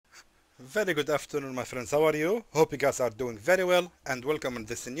Very good afternoon, my friends. How are you? Hope you guys are doing very well, and welcome on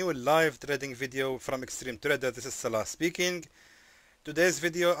this new live trading video from Extreme Trader. This is Salah speaking. Today's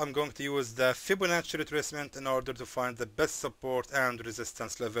video I'm going to use the Fibonacci retracement in order to find the best support and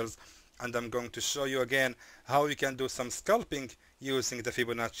resistance levels, and I'm going to show you again how you can do some scalping using the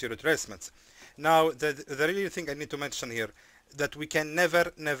Fibonacci retracements. Now the really thing I need to mention here that we can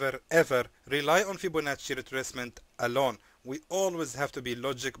never ever rely on Fibonacci retracement alone. We always have to be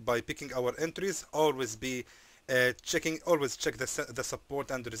logic by picking our entries, always be always check the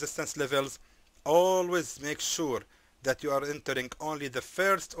support and resistance levels, always make sure that you are entering only the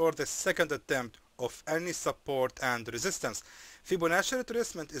first or the second attempt of any support and resistance. Fibonacci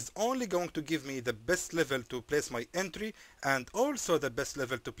retracement is only going to give me the best level to place my entry and also the best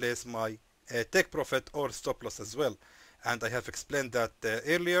level to place my take profit or stop loss as well. And I have explained that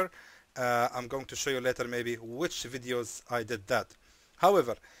earlier. I'm going to show you later maybe which videos I did that.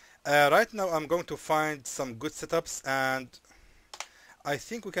 However, right now I'm going to find some good setups, and I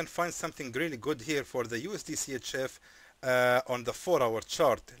think we can find something really good here for the USD CHF on the 4-hour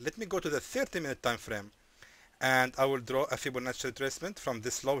chart. Let me go to the 30-minute time frame, and I will draw a Fibonacci retracement from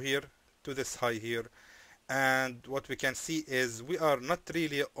this low here to this high here. And what we can see is we are not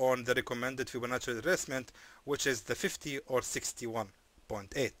really on the recommended Fibonacci retracement, which is the 50 or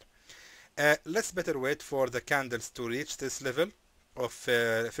 61.8. Let's better wait for the candles to reach this level of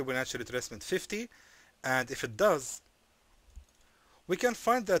Fibonacci retracement 50, and if it does, we can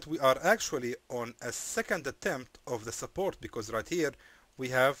find that we are actually on a second attempt of the support, because right here we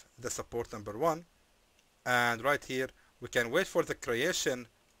have the support number 1, and right here we can wait for the creation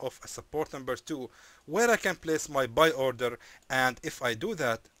of a support number 2 where I can place my buy order, and if I do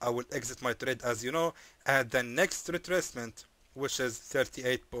that I will exit my trade, as you know, at the next retracement, which is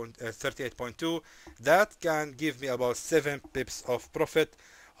 38.2. That can give me about 7 pips of profit.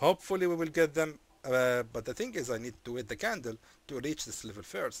 Hopefully we will get them, but the thing is I need to wait the candle to reach this level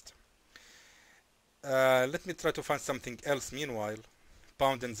first. Let me try to find something else meanwhile.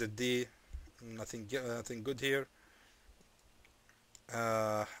 Pound and ZD, nothing good here.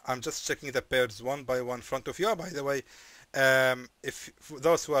 I'm just checking the pairs one by one in front of you. By the way, if for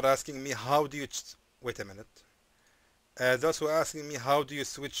those who are asking me how do you wait a minute. Those who are asking me how do you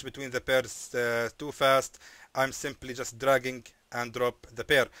switch between the pairs too fast, I'm simply just dragging and drop the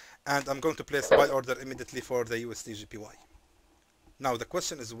pair, and I'm going to place buy order immediately for the USD JPY. Now the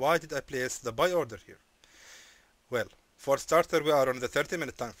question is, why did I place the buy order here? Well, for starter, we are on the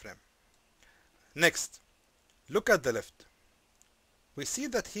 30-minute time frame. Next, look at the left. We see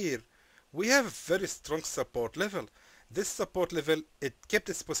that here we have a very strong support level. This support level, it kept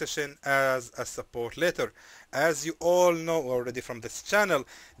its position as a support later. As you all know already from this channel,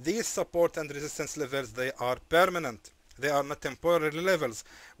 these support and resistance levels, they are permanent. They are not temporary levels.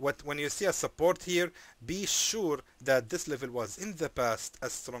 When you see a support here, be sure that this level was in the past a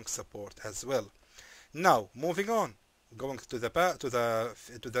strong support as well. Now, moving on, going to the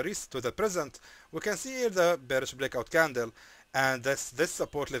present, we can see here the bearish breakout candle, and this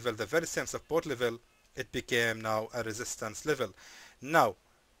support level, the very same support level, it became now a resistance level. Now,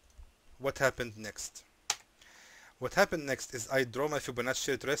 what happened next? What happened next is I draw my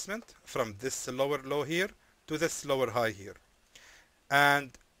Fibonacci retracement from this lower low here to this lower high here.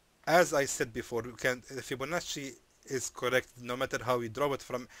 And as I said before, the Fibonacci is correct no matter how you draw it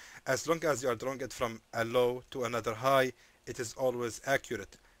from, as long as you are drawing it from a low to another high, it is always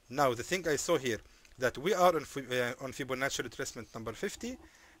accurate. Now, the thing I saw here, that we are on Fibonacci retracement number 50,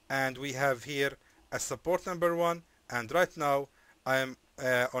 and we have here a support number 1, and right now I am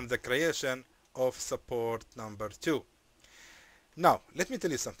on the creation of support number 2. Now let me tell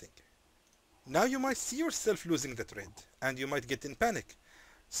you something. Now you might see yourself losing the trade and you might get in panic.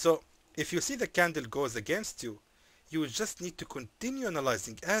 So if you see the candle goes against you, you just need to continue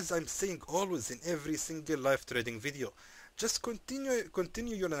analyzing, as I'm saying always in every single live trading video. Just continue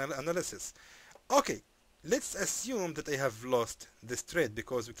your analysis. Okay, let's assume that I have lost this trade,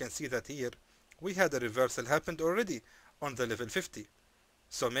 because we can see that here we had a reversal happened already on the level 50.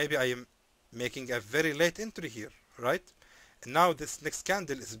 So maybe I am making a very late entry here, right? And now this next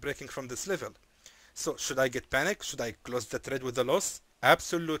candle is breaking from this level. So should I get panic? Should I close the trade with a loss?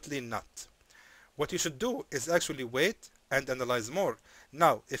 Absolutely not. What you should do is actually wait and analyze more.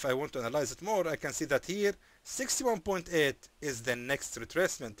 Now, if I want to analyze it more, I can see that here 61.8 is the next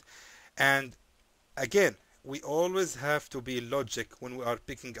retracement. And again, we always have to be logic when we are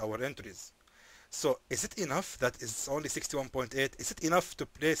picking our entries. So is it enough that it's only 61.8? Is it enough to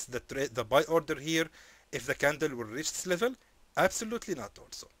place the buy order here if the candle will reach this level? Absolutely not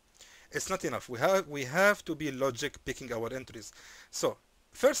also. It's not enough. We have to be logic picking our entries. So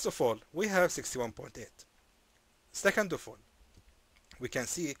first of all, we have 61.8. Second of all, we can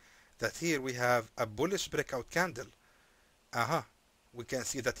see that here we have a bullish breakout candle. We can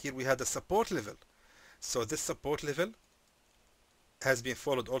see that here we had a support level. So this support level has been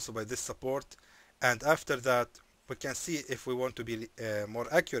followed also by this support, and after that we can see, if we want to be more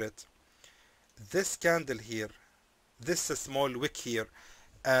accurate, this candle here, this small wick here,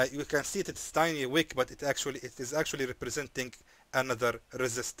 you can see it's tiny wick, but it is actually representing another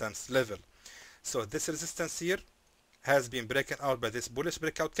resistance level. So this resistance here has been broken out by this bullish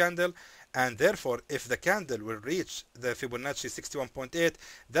breakout candle, and therefore if the candle will reach the Fibonacci 61.8,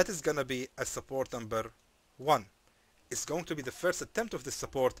 that is gonna be a support number 1. It's going to be the first attempt of this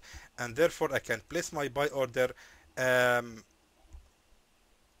support, and therefore I can place my buy order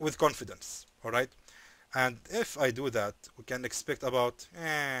with confidence. Alright, and if I do that, we can expect about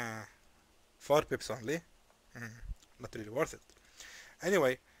 4 pips only. Not really worth it.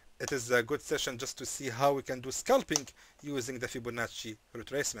 Anyway, it is a good session just to see how we can do scalping using the Fibonacci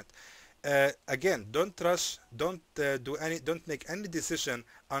retracement. Again, don't rush, don't make any decision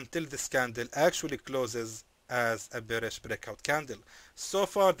until this candle actually closes as a bearish breakout candle. So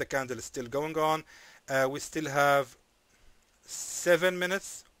far the candle is still going on. We still have 7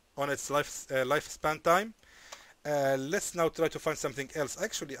 minutes on its lifespan time. Let's now try to find something else.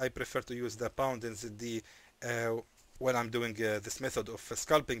 Actually, I prefer to use the pound and ZD when I'm doing this method of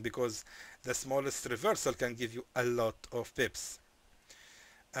scalping, because the smallest reversal can give you a lot of pips.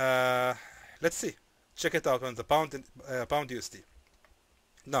 Let's see. Check it out on the pound USD.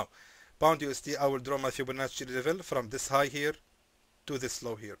 Now, pound USD, I will draw my Fibonacci level from this high here to this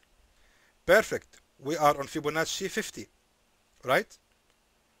low here. Perfect. We are on Fibonacci 50, right?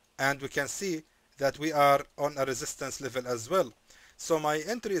 And we can see that we are on a resistance level as well. So my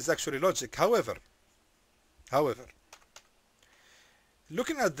entry is actually logic. However,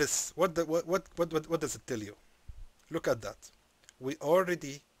 looking at this, what does it tell you? Look at that. We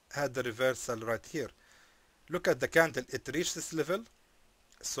already had the reversal right here. Look at the candle. It reached this level,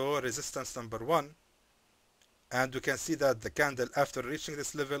 so resistance number 1, and we can see that the candle, after reaching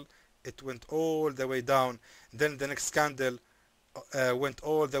this level, it went all the way down. Then the next candle went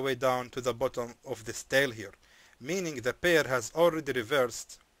all the way down to the bottom of this tail here, meaning the pair has already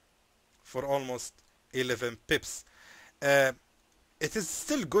reversed for almost 11 pips. It is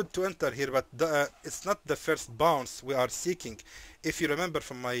still good to enter here, but it's not the first bounce we are seeking. If you remember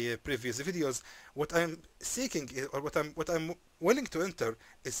from my previous videos, what I'm seeking or what I'm willing to enter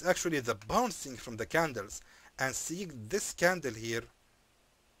is actually the bouncing from the candles, and seeing this candle here,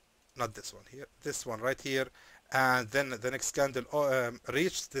 not this one here, this one right here, and then the next candle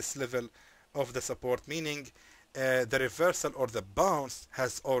reached this level of the support, meaning the reversal or the bounce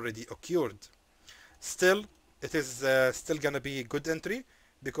has already occurred. Still, it is still gonna be good entry,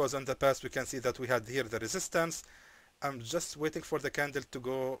 because on the past we can see that we had here the resistance. I'm just waiting for the candle to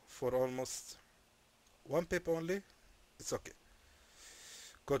go for almost 1 pip only. It's okay.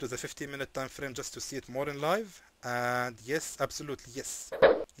 Go to the 15-minute time frame just to see it more in live, and yes, absolutely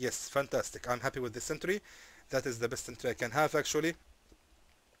yes, fantastic. I'm happy with this entry. That is the best entry I can have actually.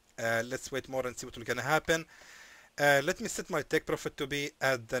 Let's wait more and see what will gonna happen. Let me set my take profit to be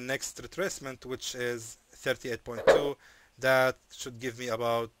at the next retracement, which is 38.2. That should give me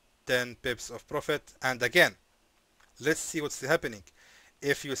about 10 pips of profit. And again, let's see what's happening.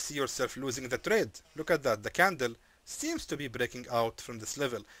 If you see yourself losing the trade, look at that. The candle seems to be breaking out from this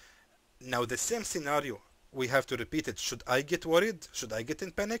level. Now the same scenario, we have to repeat it. Should I get worried? Should I get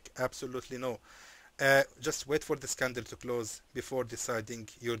in panic? Absolutely no. Just wait for this candle to close before deciding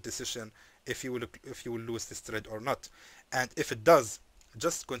your decision if you will lose this trade or not. And if it does,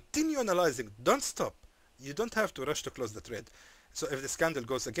 just continue analyzing. Don't stop. You don't have to rush to close the trade. So if this candle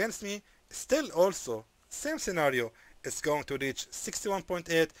goes against me, still also same scenario, it's going to reach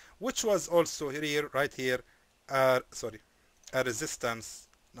 61.8, which was also here, right here, a resistance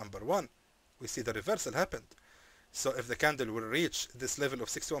number 1. We see the reversal happened. So if the candle will reach this level of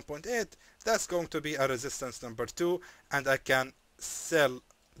 61.8, that's going to be a resistance number 2, and I can sell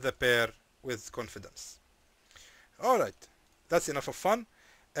the pair with confidence. Alright, that's enough of fun.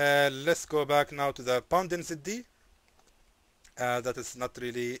 Let's go back now to the pound NZD. That is not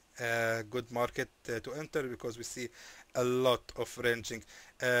really a good market to enter, because we see a lot of ranging.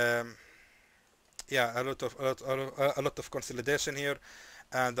 Yeah, a lot of consolidation here,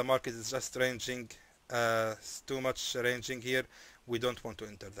 and the market is just ranging. Too much ranging here. We don't want to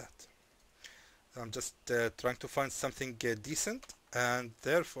enter that. I'm just trying to find something decent, and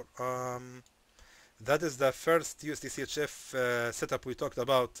therefore that is the first USD-CHF setup we talked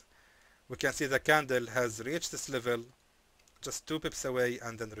about. We can see the candle has reached this level, just 2 pips away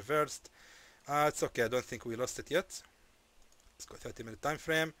and then reversed. It's okay, I don't think we lost it yet. Let's go 30-minute time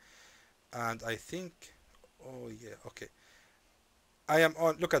frame, and I think, oh yeah, okay. I am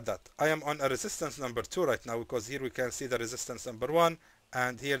on, look at that, I am on a resistance number 2 right now, because here we can see the resistance number 1,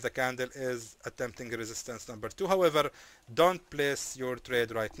 and here the candle is attempting resistance number 2. However, don't place your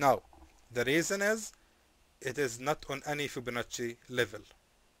trade right now. The reason is, it is not on any Fibonacci level.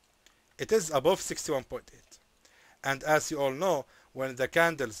 It is above 61.8. And as you all know, when the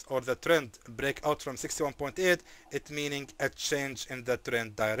candles or the trend break out from 61.8, it meaning a change in the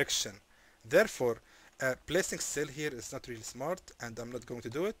trend direction. Therefore, placing sell here is not really smart, and I'm not going to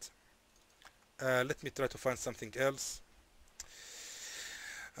do it. Let me try to find something else.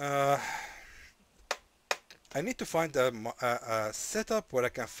 I need to find a setup where I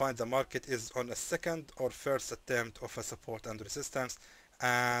can find the market is on a second or first attempt of a support and resistance,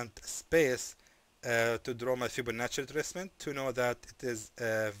 and space to draw my Fibonacci retracement to know that it is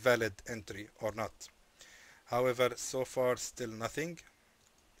a valid entry or not. However, so far still nothing.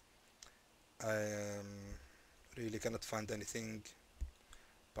 I really cannot find anything.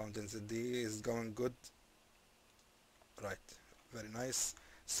 Pound NZD is going good. Right, very nice.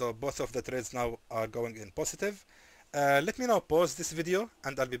 So both of the trades now are going in positive. Let me now pause this video,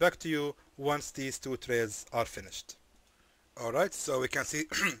 and I'll be back to you once these two trades are finished. Alright, so we can see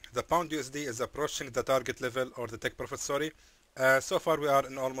the pound USD is approaching the target level, or the take profit, sorry. So far we are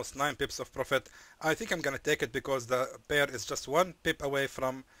in almost 9 pips of profit. I think I'm gonna take it because the pair is just 1 pip away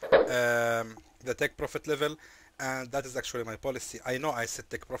from the take profit level, and that is actually my policy. I know I said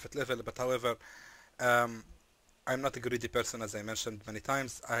take profit level, but however, I'm not a greedy person, as I mentioned many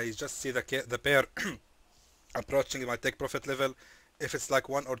times. I just see the pair approaching my take profit level. If it's like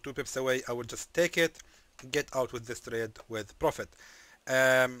 1 or 2 pips away, I will just take it, get out with this trade with profit.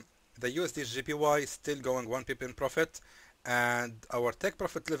 The USD JPY is still going 1 pip in profit, and our take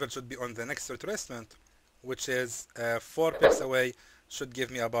profit level should be on the next retracement, which is 4 pips away, should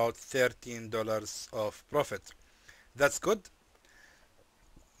give me about $13 of profit. That's good.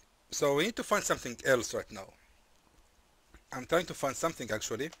 So we need to find something else right now. I'm trying to find something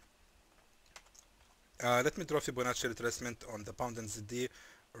actually. Let me draw Fibonacci retracement on the pound NZD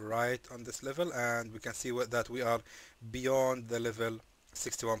right on this level, and we can see that we are beyond the level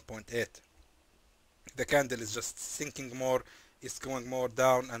 61.8. The candle is just sinking more, it's going more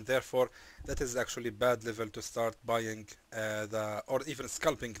down, and therefore that is actually bad level to start buying or even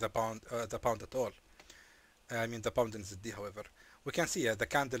scalping the pound at all. I mean the pound NZD. However, we can see the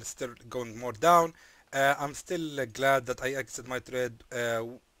candle is still going more down. I'm still glad that I exited my trade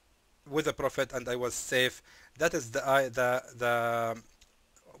with a profit and I was safe. That is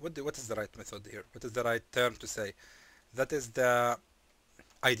what is the right method here? What is the right term to say? That is the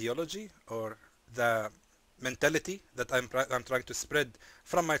ideology or the mentality that I'm trying to spread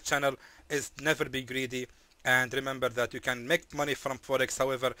from my channel, is never be greedy, and remember that you can make money from Forex.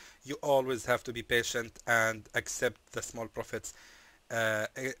 However, you always have to be patient and accept the small profits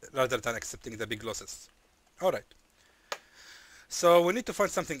rather than accepting the big losses. Alright, so we need to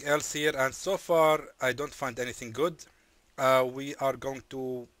find something else here, and so far I don't find anything good. We are going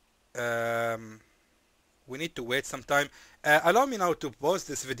to we need to wait some time. Allow me now to pause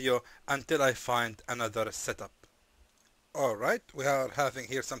this video until I find another setup. Alright, we are having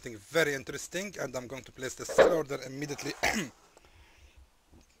here something very interesting, and I'm going to place the sell order immediately.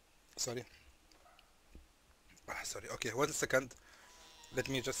 Sorry, okay, 1 second. Let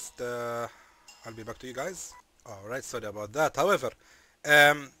me just I'll be back to you guys. Alright, sorry about that. However,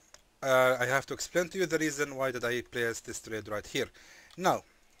 I have to explain to you the reason why did I place this trade right here. Now,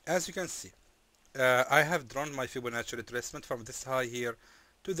 as you can see, I have drawn my Fibonacci retracement from this high here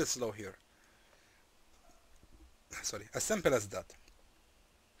to this low here. Sorry, as simple as that.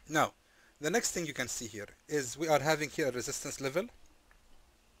 Now, the next thing you can see here is we are having here a resistance level.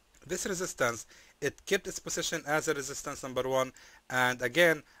 This resistance, it kept its position as a resistance number 1, and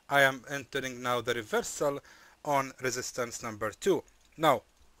again I am entering now the reversal on resistance number 2. Now,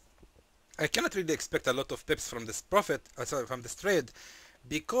 I cannot really expect a lot of pips from this profit, from this trade,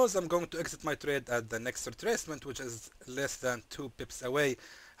 because I'm going to exit my trade at the next retracement, which is less than 2 pips away.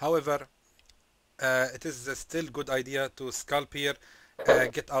 However, it is still good idea to scalp here,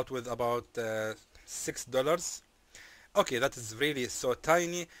 get out with about $6. Okay, that is really so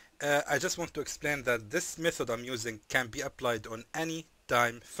tiny. I just want to explain that this method I'm using can be applied on any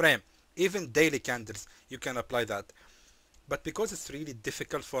time frame, even daily candles you can apply that. But because it's really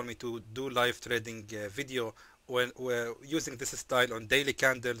difficult for me to do live trading video when we're using this style on daily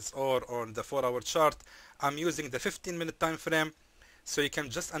candles or on the 4-hour chart, I'm using the 15-minute time frame so you can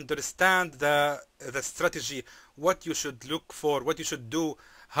just understand the strategy, what you should look for, what you should do,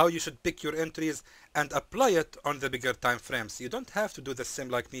 how you should pick your entries, and apply it on the bigger time frames. You don't have to do the same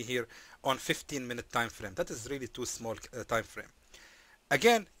like me here on 15-minute time frame. That is really too small time frame.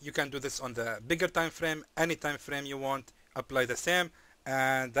 Again, you can do this on the bigger time frame, any time frame you want, apply the same,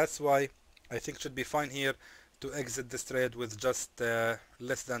 and that's why I think should be fine here to exit this trade with just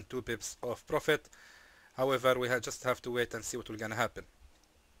less than 2 pips of profit. However, we just have to wait and see what will gonna happen.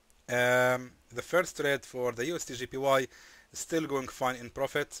 The first trade for the USD JPY is still going fine in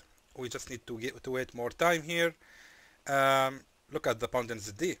profit. We just need to wait more time here. Look at the pound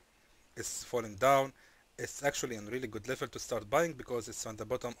NZD. It's falling down. It's actually in really good level to start buying because it's on the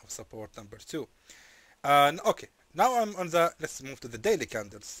bottom of support number 2. Okay, now I'm on the, let's move to the daily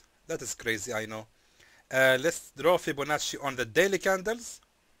candles. That is crazy, I know. Let's draw Fibonacci on the daily candles,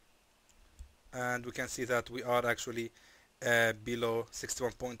 and we can see that we are actually below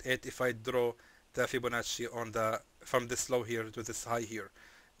 61.8. If I draw the Fibonacci on from this low here to this high here,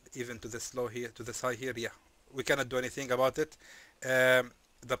 even to this low here to this high here, yeah, we cannot do anything about it.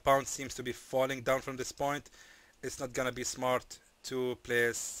 The pound seems to be falling down from this point. It's not gonna be smart to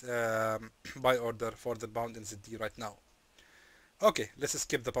place buy order for the pound NZD right now. Okay, let's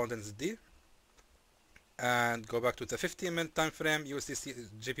skip the pound NZD and go back to the 15-minute time frame. USD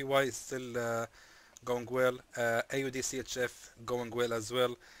JPY is still going well. AUD CHF going well as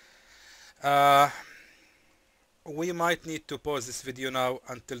well. We might need to pause this video now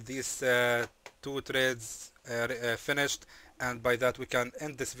until these 2 trades finished, and by that we can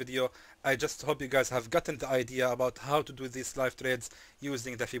end this video. I just hope you guys have gotten the idea about how to do these live trades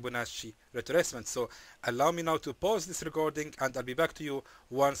using the Fibonacci retracement. So allow me now to pause this recording, and I'll be back to you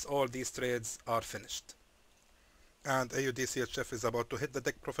once all these trades are finished. And AUD CHF is about to hit the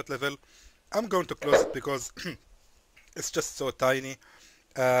take profit level. I'm going to close it because it's just so tiny.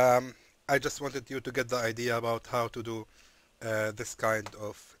 I just wanted you to get the idea about how to do this kind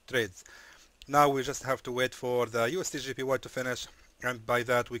of trades. Now we just have to wait for the USD JPY to finish, and by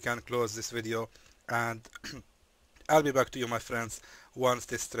that we can close this video, and I'll be back to you, my friends, once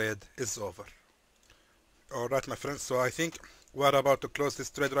this trade is over. Alright, my friends, so I think we're about to close this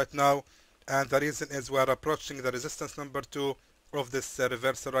trade right now, and the reason is we're approaching the resistance number 2 of this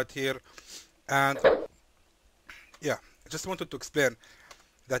reversal right here. And yeah, I just wanted to explain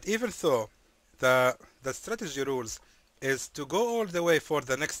that even though the strategy rules is to go all the way for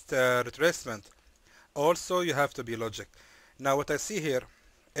the next retracement, also you have to be logic. Now what I see here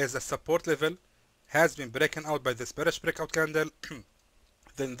is the support level has been broken out by this bearish breakout candle.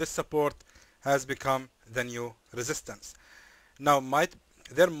 Then this support has become the new resistance. Now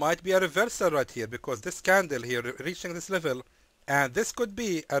there might be a reversal right here, because this candle here reaching this level, and this could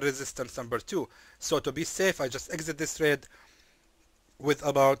be a resistance number 2. So to be safe, I just exit this trade with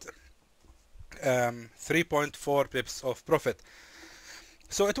about 3.4 pips of profit.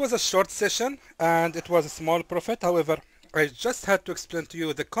 So it was a short session and it was a small profit. However, I just had to explain to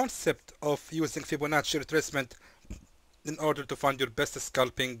you the concept of using Fibonacci retracement in order to find your best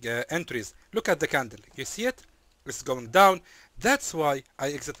scalping entries. Look at the candle. You see it? It's going down. That's why I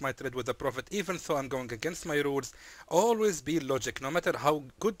exit my trade with a profit, even though I'm going against my rules. Always be logic, no matter how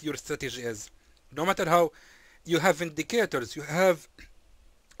good your strategy is, no matter how you have indicators, you have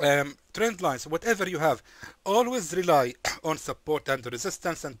trend lines, whatever you have, always rely on support and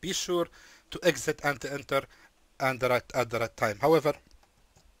resistance, and be sure to exit and to enter at the right time. However,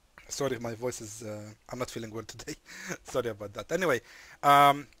 sorry, my voice is I'm not feeling well today. Sorry about that. Anyway,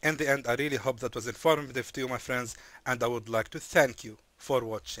 in the end, I really hope that was informative to you, my friends, and I would like to thank you for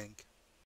watching.